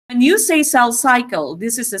When you say cell cycle,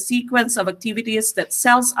 this is a sequence of activities that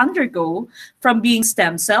cells undergo from being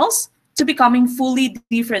stem cells to becoming fully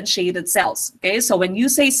differentiated cells. Okay, so when you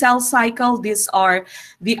say cell cycle, these are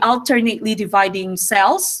the alternately dividing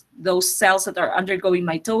cells, those cells that are undergoing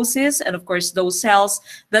mitosis, and of course those cells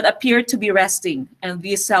that appear to be resting. And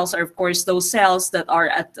these cells are of course those cells that are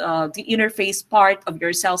at the interface part of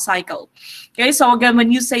your cell cycle. Okay, so again,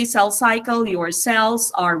 when you say cell cycle, your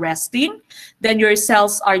cells are resting, then your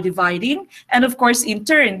cells are dividing, and of course in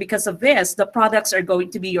turn, because of this, the products are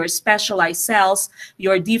going to be your specialized cells,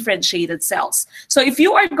 your differentiated cells. So if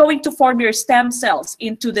you are going to form your stem cells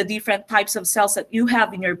into the different types of cells that you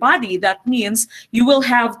have in your body, that means you will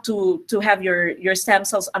have to have your stem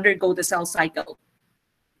cells undergo the cell cycle.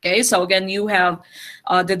 Okay, so again, you have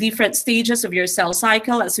the different stages of your cell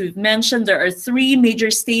cycle. As we've mentioned, there are 3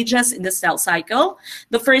 major stages in the cell cycle.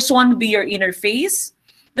 The first one would be your interphase.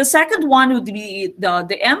 The second one would be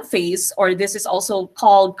the M phase, or this is also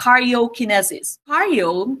called karyokinesis.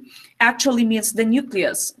 Karyo actually means the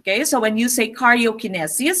nucleus. Okay, so when you say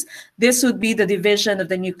karyokinesis, this would be the division of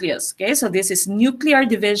the nucleus. Okay, so this is nuclear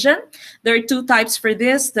division. There are 2 types for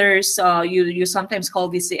this. There's you sometimes call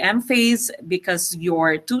this the M phase because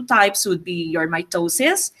your 2 types would be your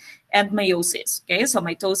mitosis and meiosis. Okay, so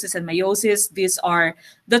mitosis and meiosis, these are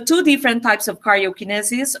the 2 different types of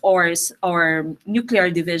karyokinesis or nuclear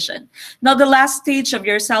division. Now, the last stage of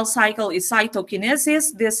your cell cycle is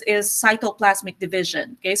cytokinesis. This is cytoplasmic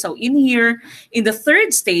division. Okay, so in here, in the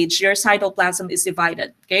 3rd stage, your cytoplasm is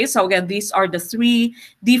divided. Okay, so again, these are the 3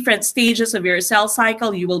 different stages of your cell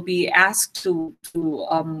cycle. You will be asked to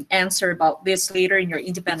answer about this later in your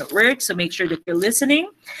independent work, so make sure that you're listening.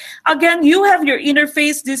 Again, you have your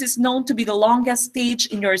interphase. This is known to be the longest stage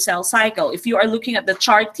in your cell cycle. If you are looking at the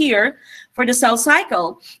chart here for the cell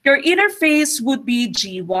cycle, your interphase would be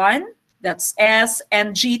G1, that's S,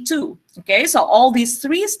 and G2. Okay, so all these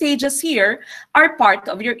 3 stages here are part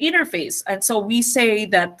of your interphase. And so we say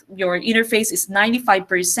that your interphase is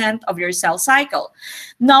 95% of your cell cycle.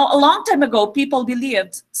 Now, a long time ago, people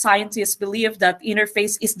believed, scientists believed that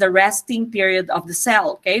interphase is the resting period of the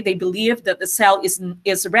cell. Okay, they believed that the cell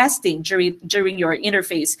is resting during your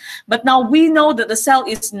interphase. But now we know that the cell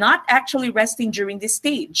is not actually resting during this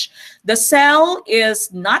stage. The cell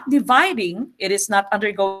is not dividing, it is not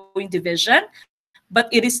undergoing division, but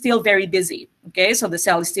it is still very busy. Okay, so the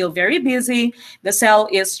cell is still very busy. The cell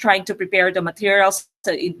is trying to prepare the materials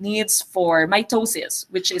that it needs for mitosis,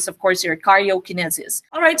 which is of course your karyokinesis.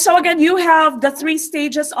 All right, so again, you have the 3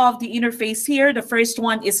 stages of the interphase here. The first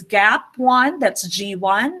one is gap 1, that's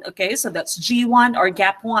G1. Okay, so that's G1 or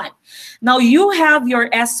gap 1. Now you have your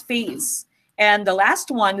S phase, and the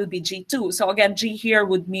last one would be G2. So again, G here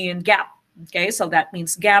would mean gap. Okay, so that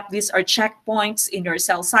means gap. These are checkpoints in your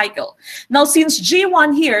cell cycle. Now, since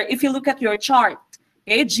G1 here, if you look at your chart,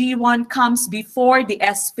 okay, G1 comes before the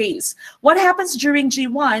S phase. What happens during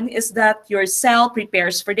G1 is that your cell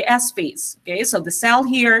prepares for the S phase. Okay, so the cell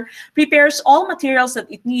here prepares all materials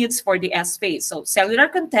that it needs for the S phase. So cellular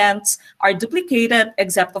contents are duplicated,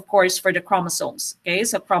 except of course for the chromosomes. Okay,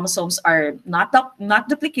 so chromosomes are not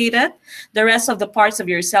duplicated. The rest of the parts of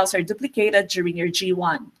your cells are duplicated during your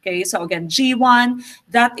G1. Okay, so again, G1,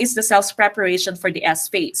 that is the cell's preparation for the S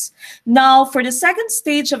phase. Now, for the second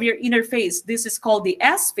stage of your interphase, this is called the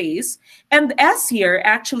S phase, and S here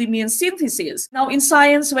actually means synthesis. Now in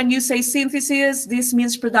science, when you say synthesis, this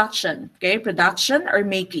means production, okay, production or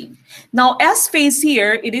making. Now S phase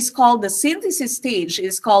here, it is called the synthesis stage. It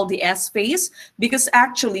is called the S phase because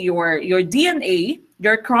actually your DNA,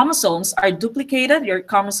 your chromosomes are duplicated, your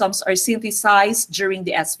chromosomes are synthesized during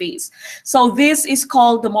the S phase. So this is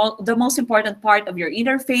called the most important part of your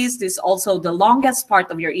interphase. This is also the longest part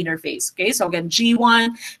of your interphase. Okay, so again,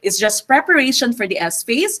 G1 is just preparation for the S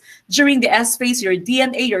phase. During the S phase, your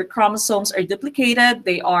DNA, your chromosomes are duplicated.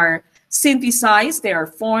 They are synthesized, they are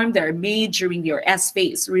formed, they're made during your S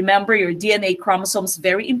phase. Remember, your DNA chromosomes,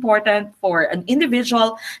 very important for an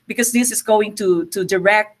individual because this is going to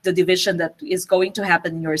direct the division that is going to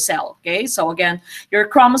happen in your cell. Okay, so again, your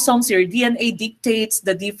chromosomes, your DNA dictates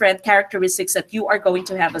the different characteristics that you are going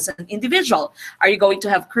to have as an individual. Are you going to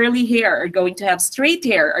have curly hair? Are you going to have straight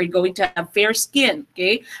hair? Are you going to have fair skin?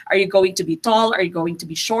 Okay, are you going to be tall? Are you going to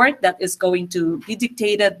be short? That is going to be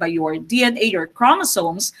dictated by your DNA, your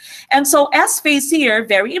chromosomes. And so S phase here,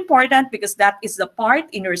 very important because that is the part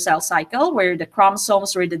in your cell cycle where the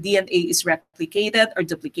chromosomes, where the DNA is replicated or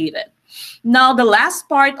duplicated. Now, the last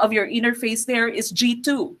part of your interface there is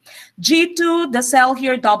G2. G2, the cell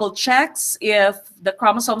here double checks if the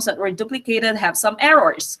chromosomes that were duplicated have some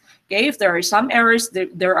errors. Okay, if there are some errors,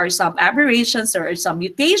 there are some aberrations, there are some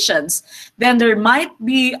mutations, then there might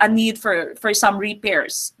be a need for some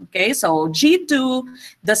repairs. Okay, so G2,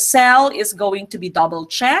 the cell is going to be double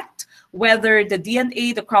checked whether the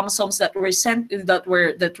DNA, the chromosomes that were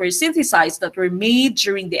synthesized, that were made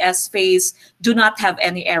during the S phase, do not have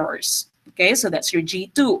any errors. Okay, so that's your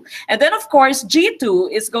G2. And then, of course,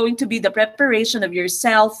 G2 is going to be the preparation of your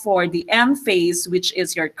cell for the M phase, which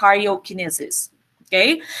is your karyokinesis.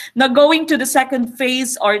 Okay, now going to the second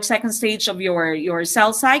phase or second stage of your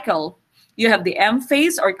cell cycle, you have the M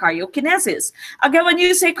phase or karyokinesis. Again, when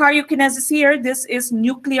you say karyokinesis here, this is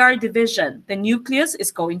nuclear division. The nucleus is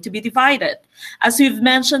going to be divided. As we've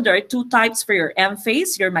mentioned, there are two types for your M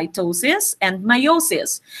phase, your mitosis and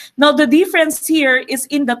meiosis. Now, the difference here is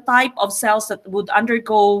in the type of cells that would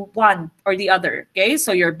undergo one or the other. Okay,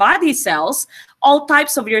 so your body cells, all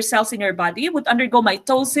types of your cells in your body would undergo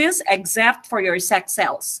mitosis except for your sex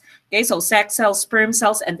cells. Okay, so sex cells, sperm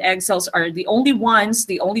cells, and egg cells are the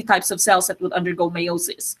only types of cells that would undergo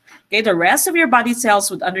meiosis. Okay, the rest of your body cells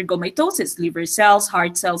would undergo mitosis. Liver cells,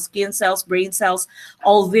 heart cells, skin cells, brain cells,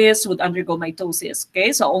 all this would undergo mitosis.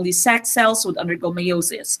 Okay, so only sex cells would undergo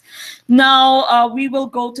meiosis. Now, we will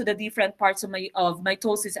go to the different parts of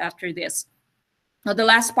mitosis after this. Now, the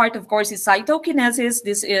last part, of course, is cytokinesis.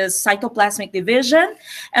 This is cytoplasmic division.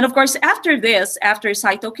 And of course, after this, after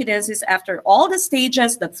cytokinesis, after all the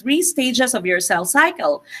stages, the 3 stages of your cell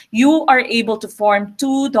cycle, you are able to form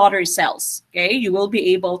 2 daughter cells. Okay, you will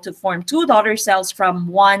be able to form 2 daughter cells from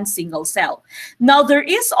one single cell. Now, there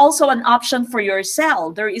is also an option for your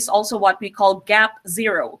cell. There is also what we call gap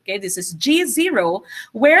 0. Okay, this is G0,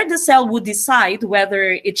 where the cell would decide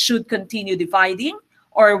whether it should continue dividing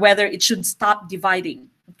or whether it should stop dividing.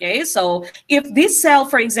 Okay, so if this cell,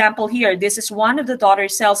 for example, here, this is one of the daughter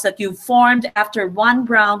cells that you formed after 1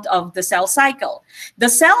 round of the cell cycle. The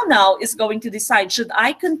cell now is going to decide, should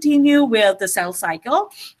I continue with the cell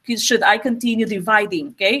cycle? Should I continue dividing?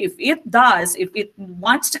 Okay, if it does, if it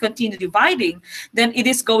wants to continue dividing, then it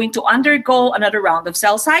is going to undergo another round of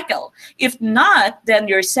cell cycle. If not, then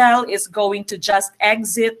your cell is going to just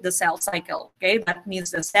exit the cell cycle. Okay, that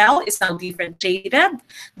means the cell is now differentiated.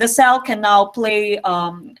 The cell can now play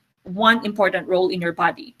one important role in your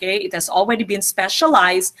body. Okay, it has already been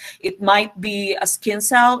specialized. It might be a skin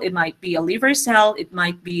cell, it might be a liver cell, it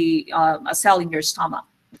might be a cell in your stomach.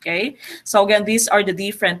 Okay, so again, these are the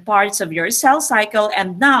different parts of your cell cycle,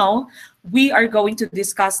 and now we are going to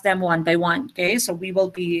discuss them one by one. Okay, so we will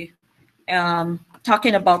be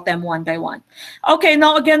talking about them one by one. Okay,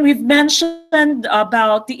 now again, we've mentioned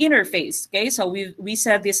about the interphase. Okay, so we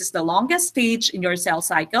said this is the longest stage in your cell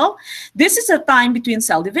cycle. This is a time between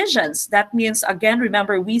cell divisions. That means, again,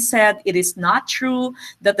 remember we said it is not true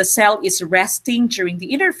that the cell is resting during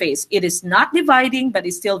the interphase. It is not dividing, but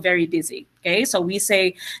it's still very busy. Okay, so we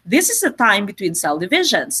say this is a time between cell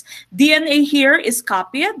divisions. DNA here is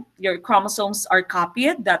copied. Your chromosomes are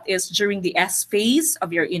copied. That is during the S phase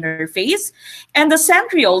of your interphase. And the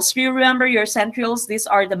centrioles, you remember your centrioles, these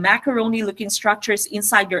are the macaroni-looking structures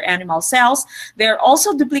inside your animal cells. They're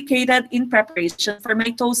also duplicated in preparation for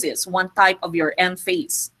mitosis, one type of your M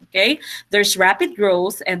phase. Okay, there's rapid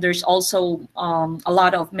growth, and there's also a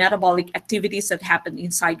lot of metabolic activities that happen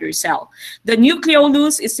inside your cell. The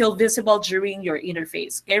nucleolus is still visible during your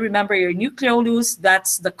interphase. Okay, remember your nucleolus,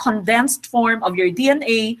 that's the condensed form of your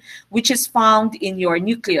DNA, which is found in your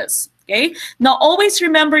nucleus. Okay, now always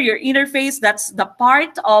remember your interphase, that's the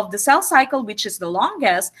part of the cell cycle which is the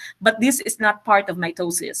longest, but this is not part of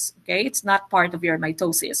mitosis. Okay, it's not part of your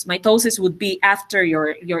mitosis. Mitosis would be after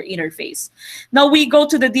your interphase. Now we go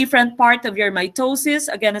to the different part of your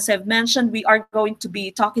mitosis. Again, as I've mentioned, we are going to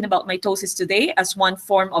be talking about mitosis today as one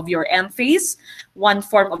form of your M phase, one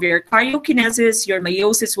form of your karyokinesis. Your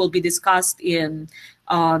meiosis will be discussed in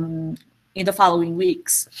the following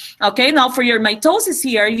weeks. Okay, now for your mitosis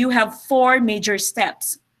here, you have 4 major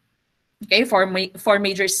steps. Okay, 4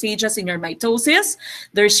 major stages in your mitosis.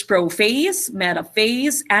 There's prophase,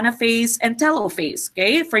 metaphase, anaphase, and telophase.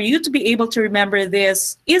 Okay, for you to be able to remember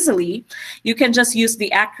this easily, you can just use the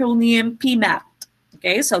acronym PMAT.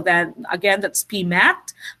 Okay, so then again, that's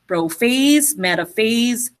PMAT, prophase,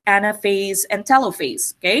 metaphase, anaphase, and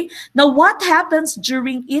telophase. Okay, now what happens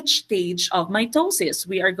during each stage of mitosis?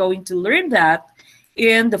 We are going to learn that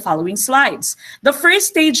in the following slides. The first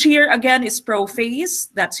stage here again is prophase,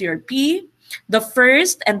 that's your P. the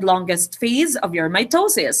first and longest phase of your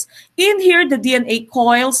mitosis. In here, the DNA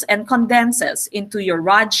coils and condenses into your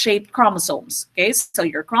rod-shaped chromosomes. Okay, so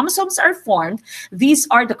your chromosomes are formed. These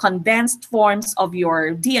are the condensed forms of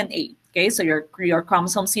your DNA. Okay, so your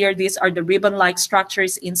chromosomes here, these are the ribbon-like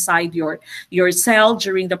structures inside your cell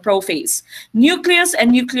during the prophase. Nucleus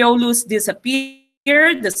and nucleolus disappear.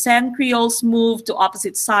 The centrioles move to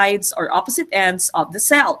opposite sides or opposite ends of the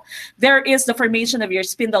cell. There is the formation of your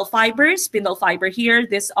spindle fibers. Spindle fiber here,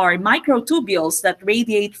 these are microtubules that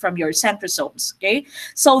radiate from your centrosomes. Okay,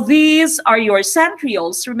 so these are your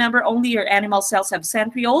centrioles. Remember, only your animal cells have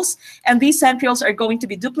centrioles, and these centrioles are going to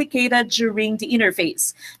be duplicated during the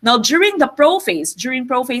interphase. Now, during prophase,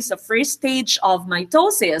 the first stage of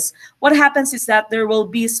mitosis, what happens is that there will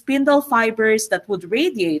be spindle fibers that would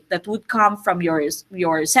radiate, that would come from your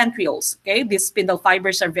centrioles. Okay, these spindle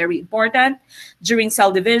fibers are very important during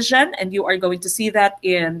cell division, and you are going to see that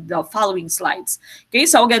in the following slides. Okay,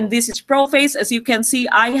 so again, this is prophase. As you can see,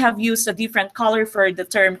 I have used a different color for the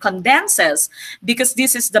term condenses because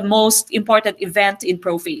this is the most important event in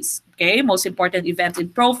prophase. Okay, most important event in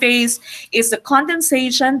prophase is the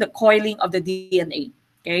condensation, the coiling of the DNA.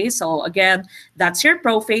 Okay, so again, that's your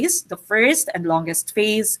prophase, the first and longest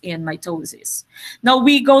phase in mitosis. Now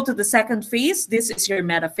we go to the second phase. This is your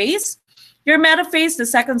metaphase. Your metaphase, the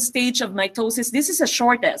second stage of mitosis, this is the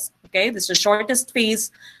shortest. Okay, this is the shortest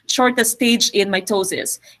phase, shortest stage in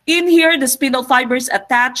mitosis. In here, the spindle fibers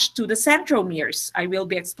attach to the centromeres. I will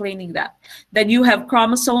be explaining that. Then you have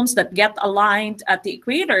chromosomes that get aligned at the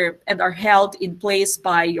equator and are held in place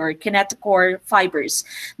by your kinetochore fibers.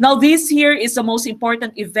 Now, this here is the most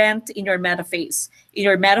important event in your metaphase. In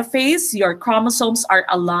your metaphase, your chromosomes are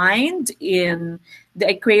aligned in the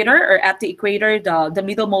equator, or at the equator, the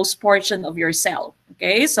middlemost portion of your cell.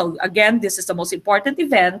 Okay, so again, this is the most important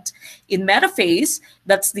event in metaphase.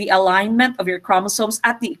 That's the alignment of your chromosomes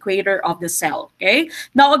at the equator of the cell. Okay,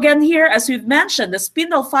 now again here, as we've mentioned, the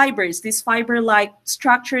spindle fibers, these fiber-like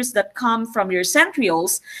structures that come from your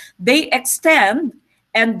centrioles, they extend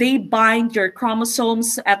and they bind your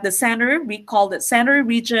chromosomes at the center. We call the center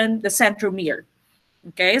region the centromere.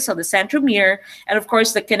 Okay, so the centromere, and of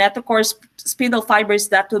course the kinetochore spindle fibers,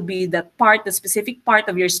 that would be the specific part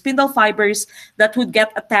of your spindle fibers that would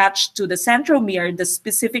get attached to the centromere, the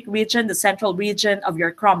specific region, the central region of your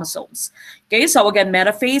chromosomes. Okay, so again,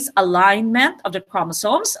 metaphase, alignment of the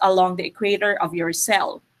chromosomes along the equator of your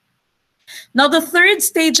cell. Now, the third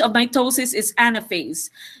stage of mitosis is anaphase.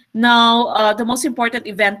 Now, the most important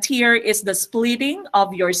event here is the splitting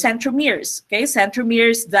of your centromeres. Okay,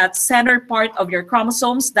 centromeres, that center part of your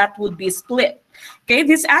chromosomes, that would be split. Okay,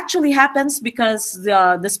 this actually happens because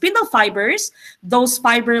the spindle fibers, those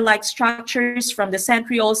fiber-like structures from the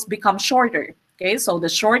centrioles, become shorter. Okay, so the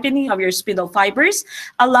shortening of your spindle fibers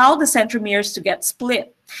allow the centromeres to get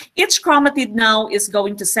split. Each chromatid now is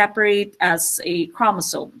going to separate as a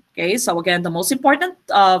chromosome. Okay, so again, the most important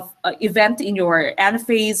event in your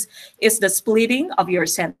anaphase is the splitting of your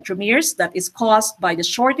centromeres that is caused by the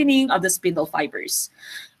shortening of the spindle fibers.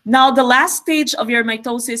 Now, the last stage of your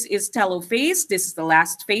mitosis is telophase. This is the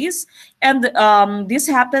last phase. And this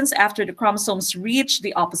happens after the chromosomes reach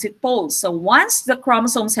the opposite poles. So once the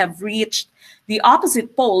chromosomes have reached the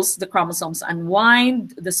opposite poles, the chromosomes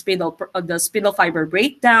unwind, the spindle fiber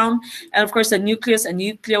breakdown, and of course the nucleus and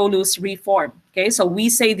nucleolus reform. Okay, so we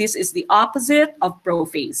say this is the opposite of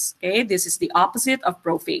prophase. Okay, this is the opposite of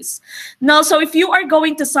prophase. Now, so if you are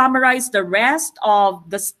going to summarize the rest of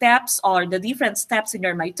the steps or the different steps in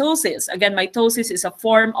your mitosis, again, mitosis is a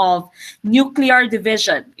form of nuclear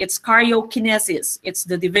division. It's karyokinesis. It's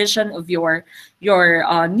the division of your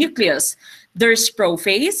nucleus. There's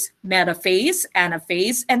prophase, metaphase,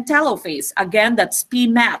 anaphase, and telophase. Again, that's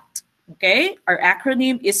PMAT. Okay, our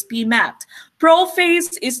acronym is PMAT.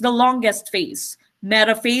 Prophase is the longest phase.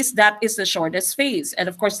 Metaphase, that is the shortest phase. And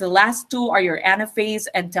of course, the last two are your anaphase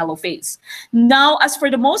and telophase. Now, as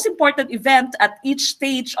for the most important event at each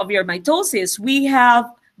stage of your mitosis, we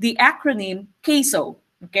have the acronym CASO.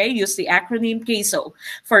 Okay, use the acronym CASO.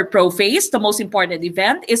 For prophase, the most important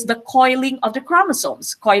event is the coiling of the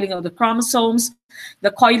chromosomes. Coiling of the chromosomes,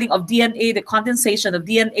 the coiling of DNA, the condensation of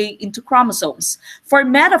DNA into chromosomes. For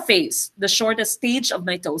metaphase, the shortest stage of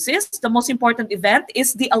mitosis, the most important event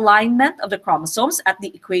is the alignment of the chromosomes at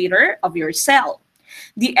the equator of your cell.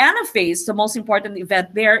 The anaphase, the most important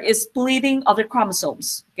event there, is splitting of the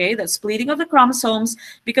chromosomes. Okay, the splitting of the chromosomes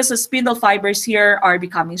because the spindle fibers here are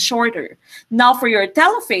becoming shorter. Now for your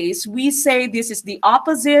telophase, we say this is the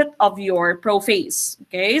opposite of your prophase.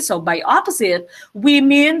 Okay, so by opposite, we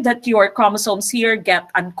mean that your chromosomes here get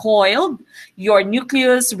uncoiled, your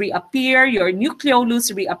nucleus reappear, your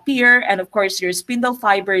nucleolus reappear, and of course your spindle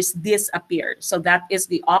fibers disappear. So that is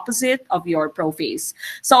the opposite of your prophase.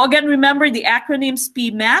 So again, remember the acronyms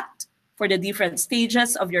PMAT for the different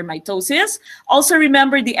stages of your mitosis. Also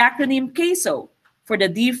remember the acronym CASO for the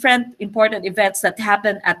different important events that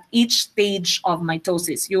happen at each stage of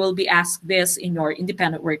mitosis. You will be asked this in your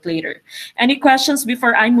independent work later. Any questions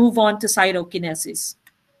before I move on to cytokinesis?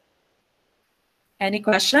 Any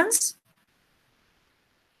questions?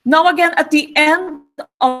 Now again, at the end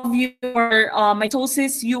of your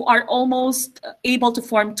mitosis, you are almost able to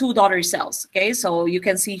form two daughter cells. Okay, so you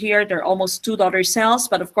can see here they're almost two daughter cells,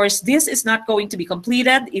 but of course this is not going to be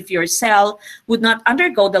completed if your cell would not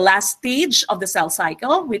undergo the last stage of the cell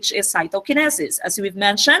cycle, which is cytokinesis. As we've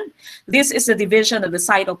mentioned, this is a division of the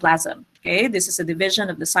cytoplasm. Okay, this is a division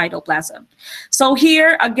of the cytoplasm. So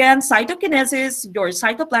here again, cytokinesis, your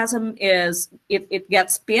cytoplasm is it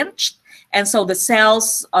gets pinched. And so the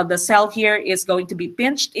cell here is going to be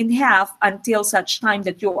pinched in half until such time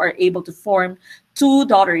that you are able to form two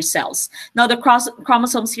daughter cells. Now the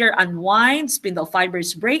chromosomes here unwind, spindle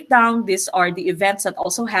fibers break down. These are the events that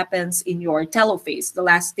also happens in your telophase, the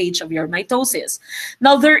last stage of your mitosis.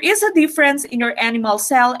 Now there is a difference in your animal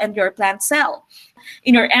cell and your plant cell.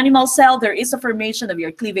 In your animal cell, there is a formation of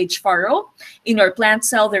your cleavage furrow. In your plant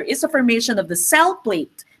cell, there is a formation of the cell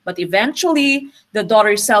plate. But eventually, the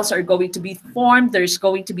daughter cells are going to be formed. There's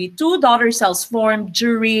going to be two daughter cells formed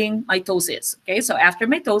during mitosis. Okay, so after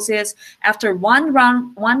mitosis, after one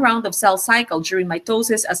round of cell cycle during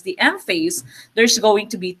mitosis as the M phase, there's going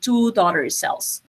to be two daughter cells.